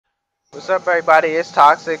What's up, everybody? It's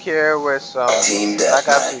Toxic here with some Team Black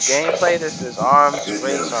Ops 2 Deathmatch. gameplay. This is Arms Good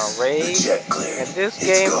Race on news. The Raid. jet cleared. In this It's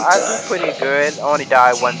game, go I do time. pretty good. I only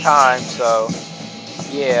died one time, so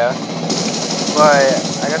yeah. But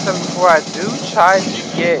like I said before, I do try to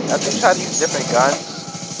use different guns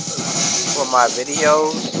for my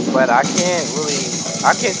videos, but I can't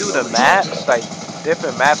do the maps, like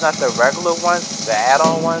different maps, not the regular ones, the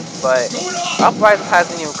add-on ones, but Uprising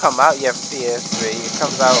hasn't even come out yet for PS3. It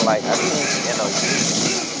comes out like I think in a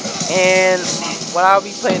week. And when I'll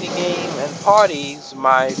be playing the game in parties,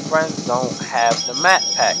 my friends don't have the map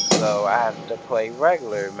pack, so I have to play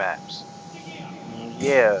regular maps.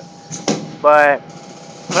 Yeah, but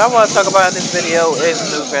what I want to talk about in this video is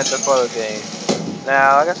the new Grand Theft Auto game.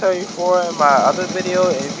 Now, like I said before in my other video,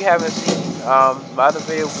 and if you haven't seen my other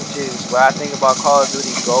video, which is what I think about Call of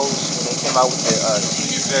Duty Ghosts when they came out with the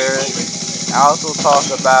teaser, I also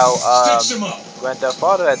talked about Grand Theft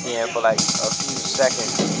Auto at the end for like a few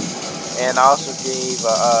seconds, and I also gave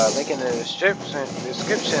a link in the description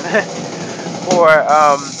for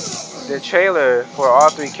the trailer for all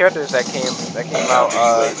three characters that came out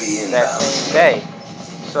Counter UAV that inbound. same day.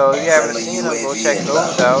 So if you haven't Friendly seen them, go UAV check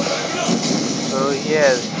those inbound. out. So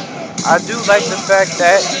yeah, I do like the fact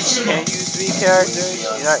that you can use three characters.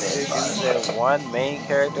 UAV on You're not just standby. using one main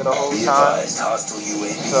character the whole Be time. advised, hostile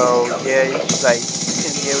UAV So incoming. yeah, you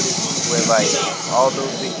can be able to see where like all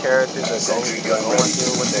those three characters Sentry are gun going ready.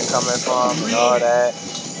 through, what they're coming from, and all that.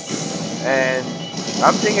 And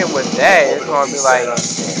I'm thinking with that, it's Orbital gonna be reset like on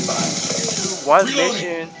standby. you do one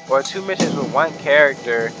mission or two missions with one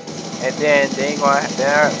character, and then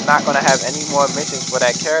they're not gonna have any more missions for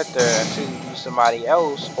that character until you use somebody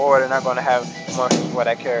else, or they're not gonna have more missions for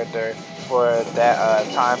that character for that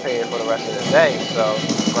time period for the rest of the day. So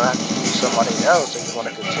you're gonna have to use somebody else if you want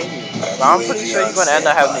to continue. But I'm pretty UAV sure you're on gonna end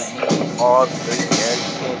up having to standby. use all three characters.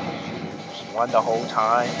 You can't just use one the whole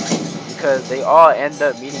time because they all end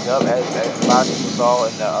up meeting up as a lot of people saw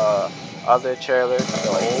in the other trailer,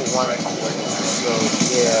 the Lightning old strike ones. awaiting. So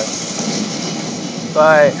yeah,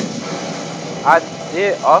 but I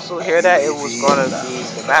did also hear that UAV the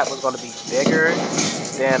inbound. map was gonna be bigger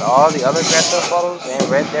than all the other Grand Theft Autos and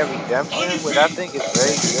Red Dead Redemption, which I think is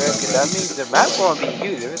very good because that means the map's gonna be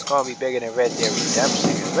huge if it's gonna be bigger than Red Dead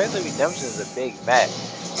Redemption. Because Red Dead Redemption is a big map,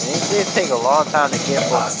 and it did take a long time to get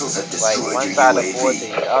from Hostiles have like destroyed one your side of the board to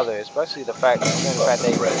UAV. the other, especially the fact considering the Up fact the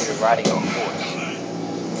that you pressure. were riding a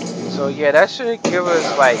horse. So yeah, that should give us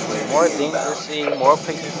like more UAV things to inbound. see, more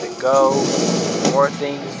places to go, more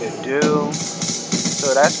things to do.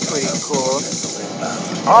 So that's pretty cool. Missile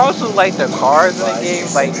inbound. I also like the Be cars in the advised, your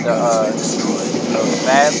game, like sentry gun has been destroyed. the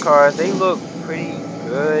fast cars. They look pretty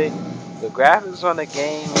good. The graphics on the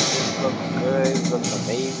game just looks good. It looks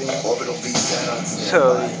amazing. Orbital VSAT on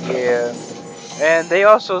So standby. yeah, and they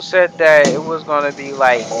also said that it was gonna be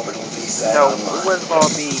like, Orbital you VSAT know, it online. was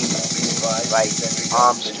gonna be Be advised, your like sentry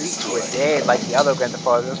gun has been streets were destroyed. dead like the other Grand Theft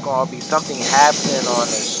Autos. There's gonna be something happening on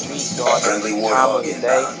the street during the Friendly time of Warthog the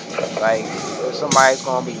day. inbound. Like if somebody's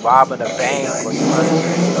gonna be robbing a bank, or you're K9 gonna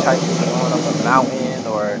unit see hitchhikers incoming. going up a mountain,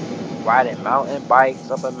 or riding mountain bikes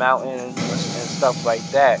up a mountain and stuff like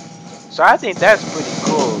that. So I think that's pretty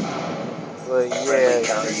cool. But Friendly yeah,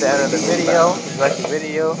 counter this is the end of the UAV video. inbound. If you like the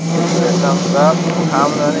video, give it a thumbs up,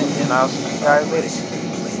 comment on it, and I'll see you guys later.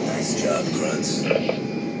 Nice job, grunts.